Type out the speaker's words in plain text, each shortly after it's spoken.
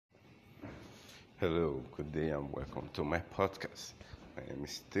Hello, good day, and welcome to my podcast. My name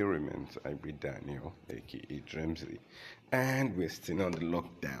is still remains Ibe Daniel, aka Dremsley, and we're still on the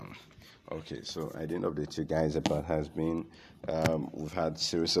lockdown. Okay, so I didn't update you guys about has been. We've had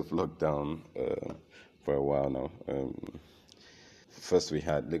series of lockdown for a while now. First, we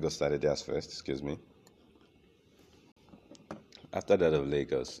had Lagos started theirs first. Excuse me. After that of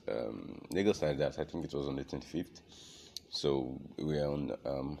Lagos, Lagos started theirs. I think it was on the 25th. So we are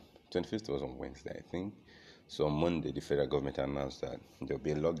on 25th was on Wednesday, I think. So on Monday, the federal government announced that there'll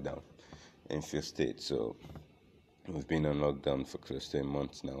be a lockdown in few states. So we've been on lockdown for close to a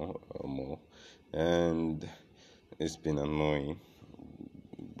month now or more, and it's been annoying.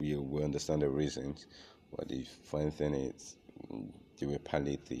 We understand the reasons, but the funny thing is, they were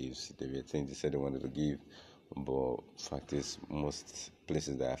palliatives. They were things they said they wanted to give, but fact is, most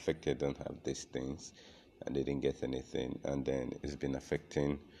places that are affected don't have these things, and they didn't get anything. And then it's been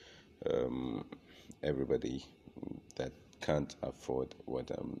affecting um, everybody that can't afford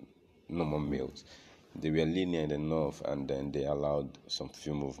what normal meals. They were lenient enough, and then they allowed some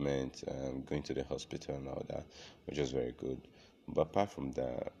few movement, going to the hospital and all that, which was very good. But apart from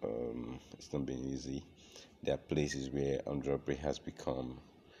that, it's not been easy. There are places where armed robbery has become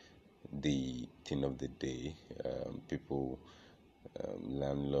the thing of the day. People,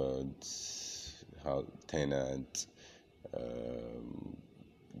 landlords, tenants, um,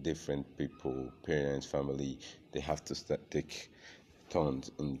 different people, parents, family, they have to take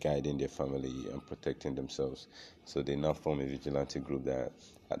turns in guiding their family and protecting themselves. So they now form a vigilante group that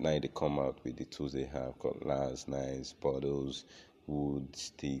at night they come out with the tools they have, cutlass, knives, bottles, wood,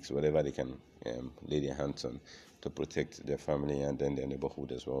 sticks, whatever they can lay their hands on to protect their family and then their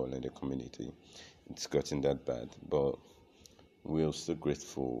neighborhood as well and their community. It's gotten that bad, but we're still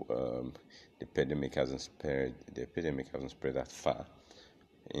grateful. The epidemic hasn't spread that far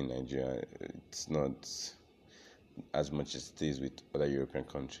in Nigeria. It's not as much as it is with other European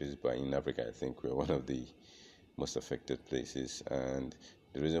countries, but in Africa, I think we're one of the most affected places. And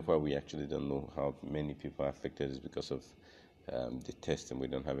the reason why we actually don't know how many people are affected is because of the testing. We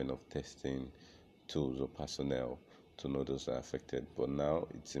don't have enough testing tools or personnel to know those are affected. But now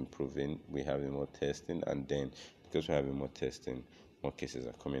it's improving. We're having more testing, and then because we're having more testing, more cases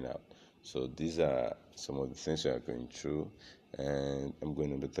are coming out. So these are some of the things we are going through, and I'm going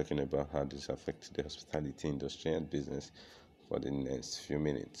to be talking about how this affects the hospitality industry and business for the next few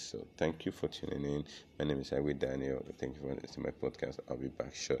minutes. So thank you for tuning in. My name is Iwe Daniel. Thank you for listening to my podcast. I'll be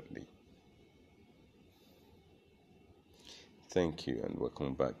back shortly. Thank you, and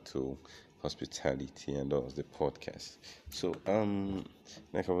welcome back to Hospitality and Us, the podcast. So,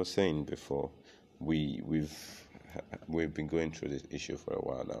 like I was saying before, we've been going through this issue for a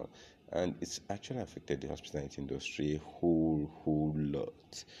while now, and it's actually affected the hospitality industry a whole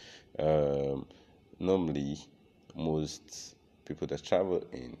lot. Um, Normally, most people that travel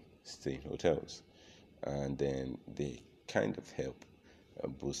in stay in hotels, and then they kind of help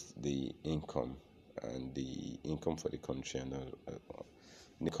boost the income and the income for the country and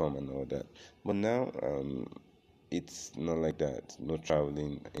income and all that. But now, it's not like that. No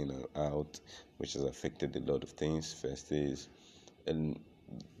traveling in or out, which has affected a lot of things. First is, and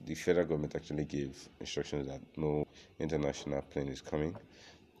the federal government actually gave instructions that no international plane is coming.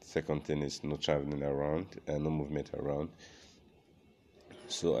 Second thing is no traveling around, no movement around.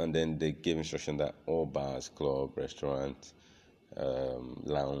 So, and then they gave instruction that all bars, club, restaurants,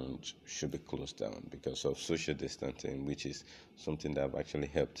 lounge should be closed down because of social distancing, which is something that have actually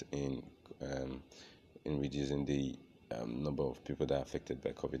helped in reducing the number of people that are affected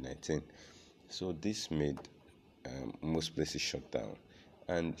by COVID-19. So this made most places shut down,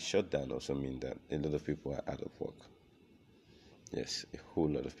 and shut down also mean that a lot of people are out of work. Yes, a whole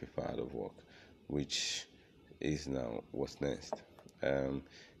lot of people are out of work, which is now what's next. Um,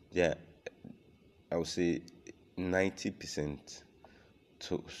 yeah, I would say 90%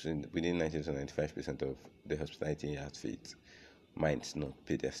 to within 90 to 95% of the hospitality outfits might not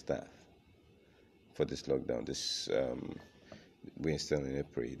pay their staff for this lockdown. We're still in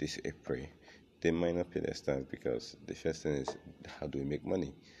April. This April, they might not pay their staff because the first thing is, how do we make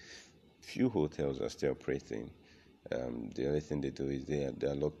money? Few hotels are still operating. The only thing they do is they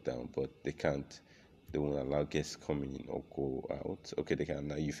are locked down, but they can't. They won't allow guests coming in or go out. Okay, they can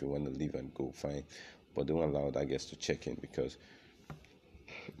allow you if you want to leave and go, fine, but they won't allow that guests to check in because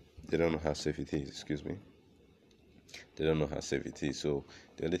they don't know how safe it is. Excuse me. They don't know how safe it is. So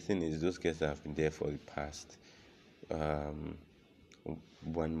the only thing is, those guests that have been there for the past um,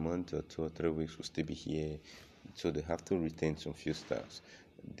 1 month or 2 or 3 weeks will still be here. So they have to retain some few staffs.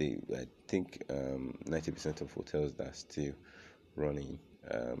 I think 90% of hotels that are still running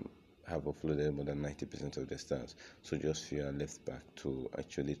have uploaded more than 90% of their stars. So just few are left back to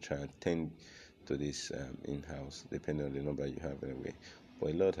actually try and tend to this in-house, depending on the number you have anyway.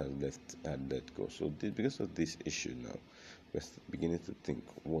 But a lot had let go. So because of this issue now, we're beginning to think,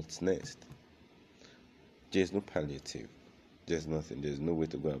 what's next? There's no palliative. There's nothing. There's no way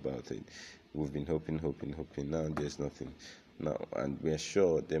to go about it. We've been hoping. Now there's nothing. Now, and we're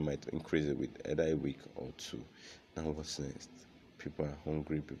sure they might increase it with either a week or two. Now what's next? People are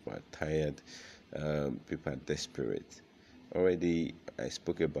hungry. People are tired. People are desperate. Already, I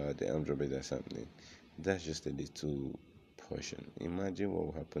spoke about the armed robbery that's happening. That's just a little portion. Imagine what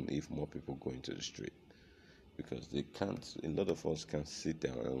will happen if more people go into the street, because they can't. A lot of us can sit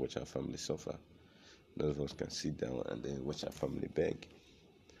down and watch our family suffer. A lot of us can sit down and then watch our family beg.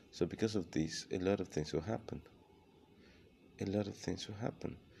 So because of this, a lot of things will happen.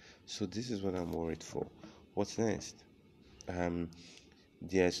 So this is what I'm worried for. What's next?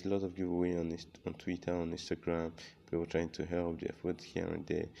 There's a lot of giveaway on Twitter, on Instagram, people trying to help their efforts here and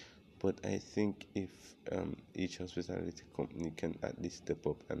there. But I think if each hospitality company can at least step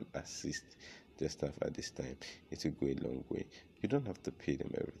up and assist their staff at this time, it will go a long way. You don't have to pay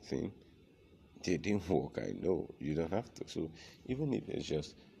them everything. They didn't work, I know. You don't have to. So even if it's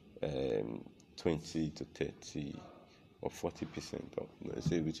just 20 to 30 or 40%, or let's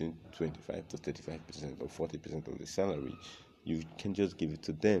say between 25 to 35% or 40% of the salary, you can just give it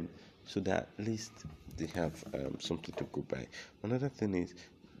to them so that at least they have something to go by. Another thing is,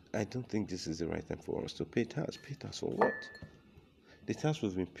 I don't think this is the right time for us to pay tax. Pay tax for what? The tax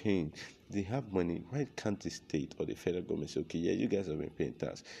we've been paying, they have money. Why can't the state or the federal government say, okay, yeah, you guys have been paying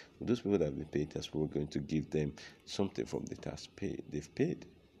tax. Well, those people that have been paying tax, we're going to give them something from the tax they've paid.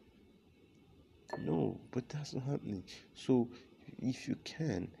 No, but that's not happening. So if you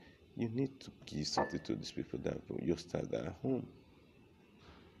can, you need to give something to these people your staff that are home.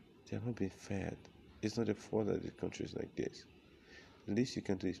 They are not being fed. It's not the fault that the country is like this. The least you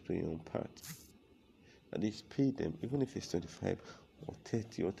can do is play your own part. At least pay them, even if it's 25 or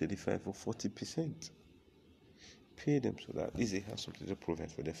 30 or 35 or 40%. Pay them so that at least they have something to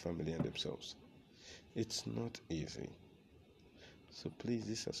provide for their family and themselves. It's not easy. So please,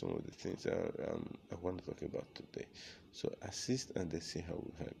 these are some of the things I want to talk about today. So assist and then see how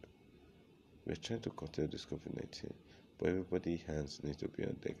we help. We're trying to curtail this COVID-19, but everybody's hands need to be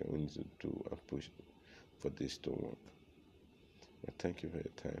on deck, and we need to do and push for this to work. But thank you for your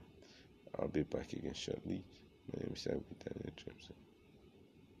time. I'll be back again shortly. My name is Daniel Jameson.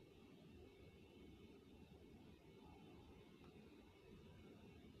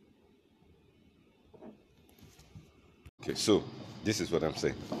 Okay, so this is what I'm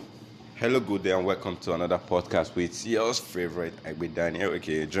saying. Hello, good day, and welcome to another podcast with yours favorite, Agbe Daniel,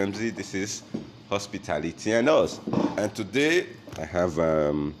 aka Dremsy. This is Hospitality and Us. And today I have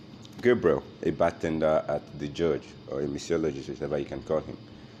Gabriel, a bartender at the George, or a missiologist, whichever you can call him.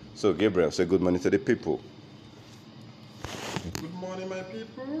 So, Gabriel, say good morning to the people. Good morning, my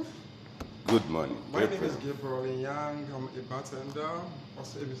people. Good morning. My name is Gabriel Young. I'm a bartender,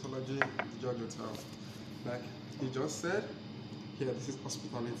 also a mixology at the George Hotel. Like he just said, here, this is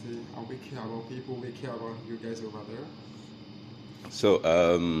hospitality, and we care about people, we care about you guys over there. So,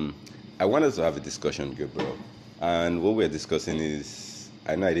 I wanted to have a discussion, Gabriel. And what we're discussing is,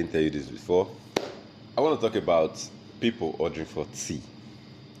 I know I didn't tell you this before, I want to talk about people ordering for tea.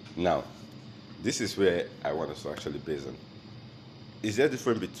 Now, this is where I want us to actually base on. Is there a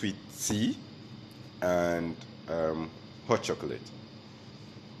difference between tea and hot chocolate?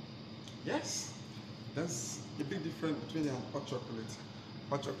 Yes, there's a big difference between hot chocolate.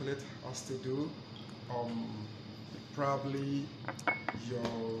 Hot chocolate has to do probably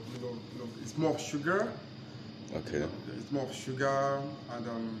it's more of sugar. Okay. It's more of sugar,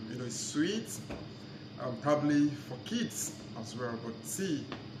 and it's sweet. Probably for kids as well. But tea,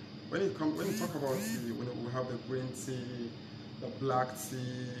 when you talk about tea, we have the green tea, the black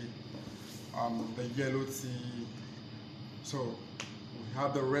tea, the yellow tea. So we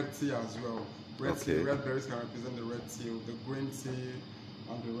have the red tea as well. Tea, red berries can represent the red tea, the green tea,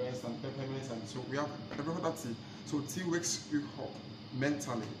 and the rest, and peppermint, and so we have every other tea. So tea wakes you up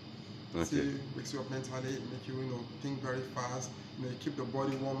mentally. Okay. Tea wakes you up mentally, make you think very fast. You keep the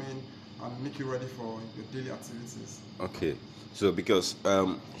body warming and make you ready for your daily activities. Okay. So because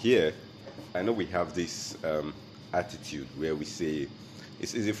here, I know we have this attitude where we say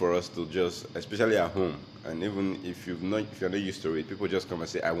it's easy for us to just, especially at home, and even if you're not used to it, people just come and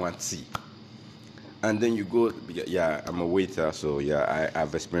say, I want tea. And then you go, yeah, I'm a waiter, so yeah,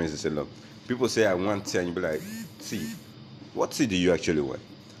 I've experienced this a lot. People say, I want tea, and you be like, tea? What tea do you actually want?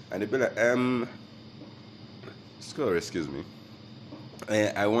 And they be like, excuse me,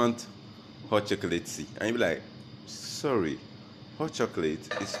 I want hot chocolate tea, and you be like, sorry, hot chocolate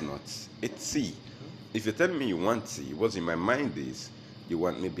is not a tea. If you tell me you want tea, what's in my mind is you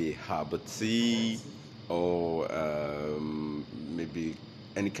want maybe herbal tea or maybe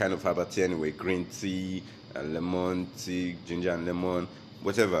any kind of herbal tea anyway, green tea, lemon tea, ginger and lemon,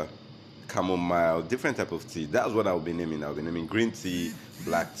 whatever, chamomile, different type of tea. That's what I'll be naming. I'll be naming green tea,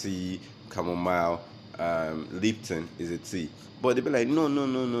 black tea, chamomile, Lipton is a tea. But they'll be like, no, no,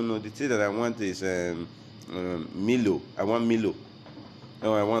 no, no, no. The tea that I want is Milo. I want Milo.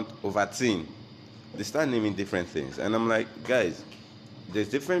 No, I want Ovaltine. They start naming different things. And I'm like, guys, there's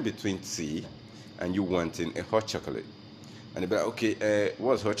difference between tea and you wanting a hot chocolate. And they'll be like, okay,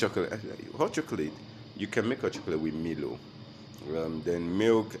 what's hot chocolate? Hot chocolate, you can make hot chocolate with Milo. Then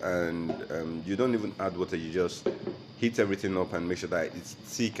milk, and you don't even add water, you just heat everything up and make sure that it's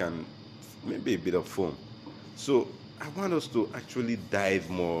thick and maybe a bit of foam. So I want us to actually dive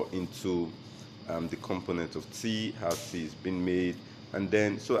more into the component of tea, how tea is being made, and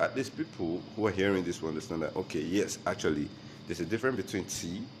then so at least people who are hearing this will understand that, okay, yes, actually there's a difference between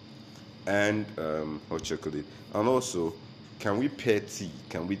tea and hot chocolate. And also, can we pair tea?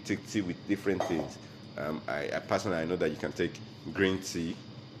 Can we take tea with different things? I personally, I know that you can take green tea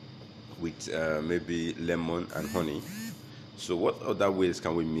with maybe lemon and honey. So what other ways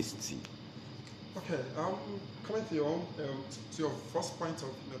can we mix tea? Okay, coming to your first point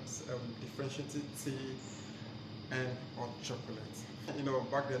of differentiating tea and hot chocolate.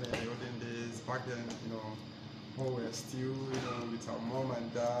 Back then in the olden days, when we were still, with our mom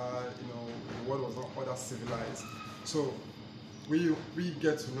and dad, the world was not all that civilized. So we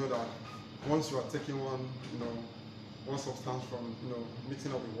get to know that once you are taking one substance from,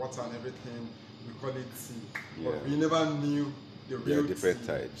 mixing up with water and everything, we call it tea. Yeah. But we never knew the real different tea,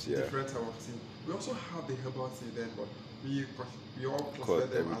 types, yeah. different type of tea. We also have the herbal tea then, but we all Call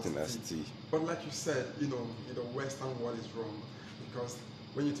consider them everything as as tea. tea. But like you said, in the Western world is wrong, because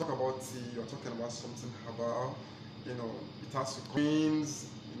when you talk about tea, you're talking about something herbal. It has to greens.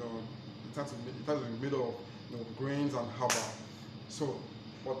 It has to be made of grains and herbal. So,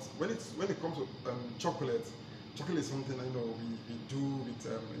 but when it comes to chocolate is something that we do with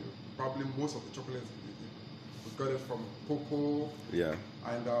probably most of the chocolate we got it from cocoa. Yeah.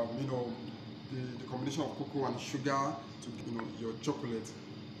 And the combination of cocoa and sugar to your chocolate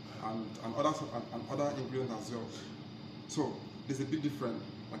and other ingredients as well. So there's a big difference,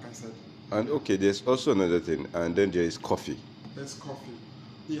 like I said. And okay, there's also another thing, and then there is coffee. There's coffee.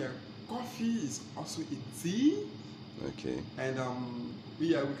 Yeah, coffee is also a tea. Okay. And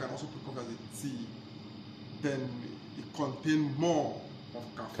we can also put coffee as a tea. Then it contains more of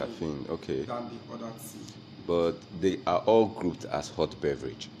caffeine, okay, than the other tea. But they are all grouped as hot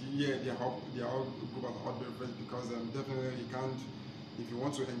beverage. Yeah, they are all grouped as hot beverage because definitely you can't, if you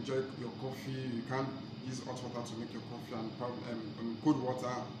want to enjoy your coffee, you can't use hot water to make your coffee, and probably cold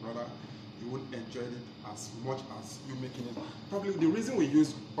water rather, you won't enjoy it as much as you making it. Probably the reason we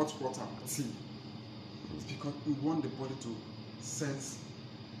use hot water tea is because we want the body to sense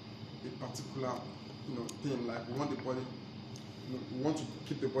a particular thing. Like we want the body, we want to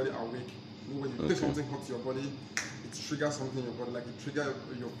keep the body awake. When you take something hot to your body, it triggers something in your body, like it triggers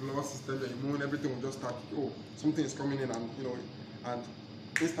your blood system, your immune, everything will just start. Oh, something is coming in, and and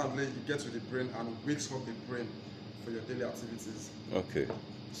instantly it gets to the brain and wakes up the brain for your daily activities. Okay,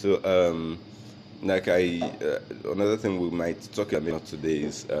 so like another thing we might talk about today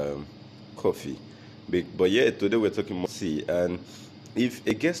is coffee, but yeah, today we're talking about tea. And if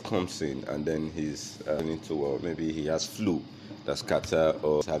a guest comes in and then he's or maybe he has flu, that's catarrh,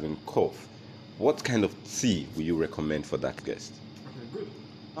 or having cough, what kind of tea will you recommend for that guest? Okay, good.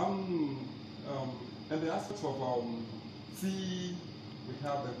 And the aspects of tea, we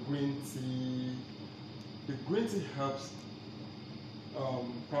have the green tea. The green tea helps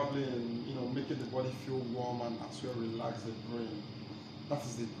probably in making the body feel warm and as well relax the brain. That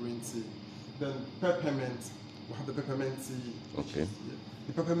is the green tea. Then peppermint, we have the peppermint tea. Okay.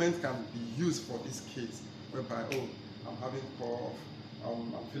 The peppermint can be used for this case, whereby I'm having cough,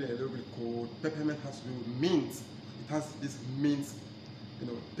 I'm feeling a little bit cold. Peppermint has to do with mint. It has this mint,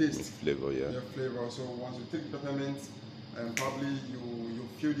 taste. Flavor, yeah. Flavor. So once you take peppermint, probably you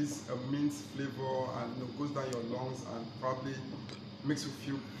feel this mint flavor, and it goes down your lungs and probably makes you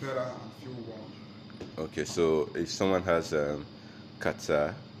feel better and feel warm. Okay, so if someone has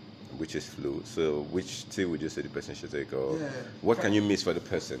catarrh, which is flu, so which tea would you say the person should take, or what can you miss for the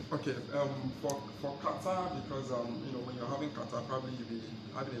person? Okay, for catarrh, because when you're having catarrh, probably you'll be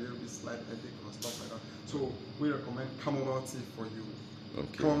having a little bit slight headache or stuff like that. So we recommend chamomile tea for you.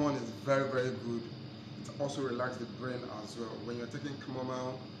 Okay. Chamomile is very, very good. It also relaxes the brain as well. When you're taking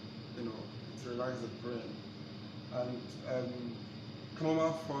chamomile, it relaxes the brain. And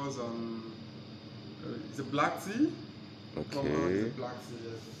chamomile falls on it's a black tea. Chamomile is a Okay. black tea,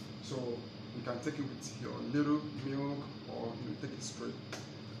 yes. So you can take it with your little milk, or take it straight.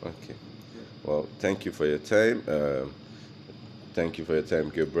 Okay. Yeah. Well, thank you for your time. Thank you for your time,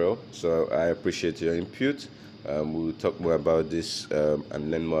 Gabriel. So I appreciate your input. We'll talk more about this and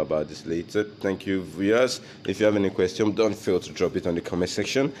learn more about this later. Thank you, viewers. If you have any question, don't fail to drop it on the comment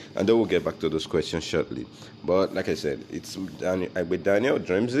section, and then we'll get back to those questions shortly. But like I said, it's with Daniel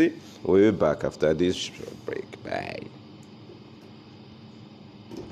Drimsey. We'll be back after this short break. Bye.